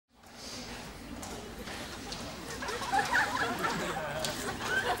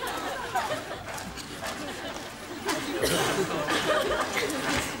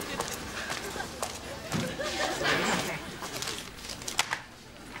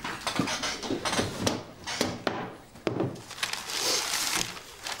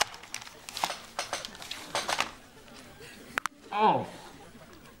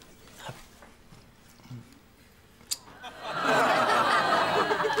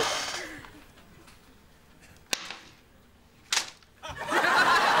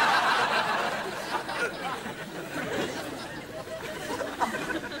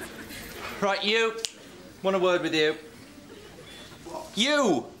Right, you. Want a word with you? What?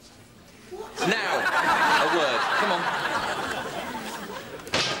 You! What? Now, a word. Come on.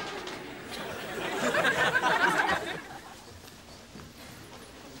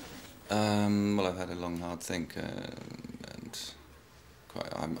 Well, I've had a long, hard think, and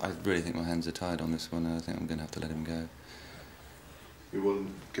I really think my hands are tied on this one. I think I'm going to have to let him go. You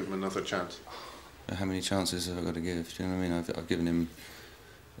wouldn't give him another chance? How many chances have I got to give? Do you know what I mean? I've given him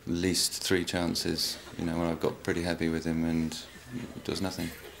at least 3 chances, you know, when I've got pretty heavy with him, and he does nothing.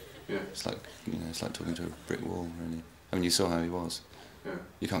 Yeah. It's like, you know, it's like talking to a brick wall, really. I mean, you saw how he was. Yeah.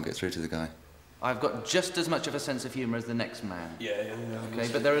 You can't get through to the guy. I've got just as much of a sense of humour as the next man. Yeah. Okay,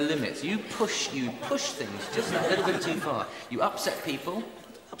 but there are limits. You push things just a little bit too far. You upset people.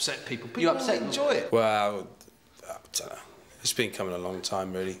 Upset people. You upset enjoy it. Well, I don't know. It's been coming a long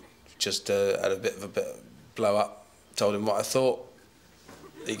time, really. Just had a bit of blow up. Told him what I thought.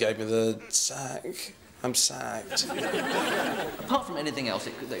 He gave me the sack. I'm sacked. Apart from anything else,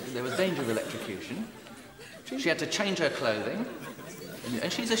 there was danger of electrocution. She had to change her clothing.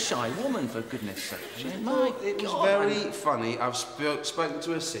 And she's a shy woman, for goodness sake. It was very funny. I've spoken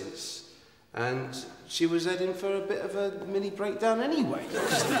to her since. And she was heading for a bit of a mini breakdown anyway,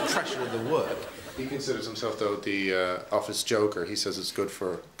 because of the pressure of the work. He considers himself, though, the office joker. He says it's good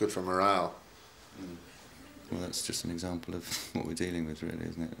for morale. Well, that's just an example of what we're dealing with, really,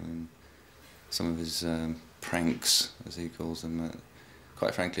 isn't it? I mean, some of his pranks, as he calls them,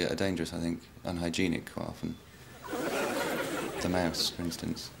 quite frankly, are dangerous, I think, unhygienic quite often. The mouse, for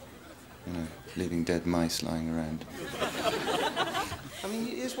instance, you know, leaving dead mice lying around. I mean,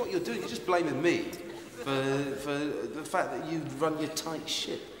 here's what you're doing. You're just blaming me for the fact that you run your tight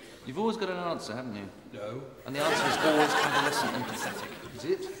ship. You've always got an answer, haven't you? No. And the answer is always adolescent and pathetic. Is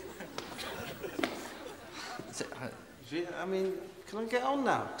it? Is it? I mean, can I get on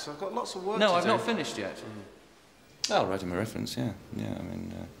now? Because I've got lots of work to No, do. I've not finished yet. I'll write him a reference, yeah. Yeah, I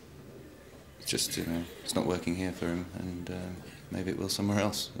mean, it's just, you know, it's not working here for him, and maybe it will somewhere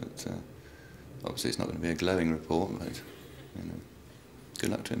else. But obviously it's not going to be a glowing report, but, you know,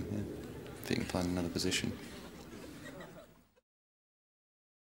 good luck to him, yeah, if he can find another position.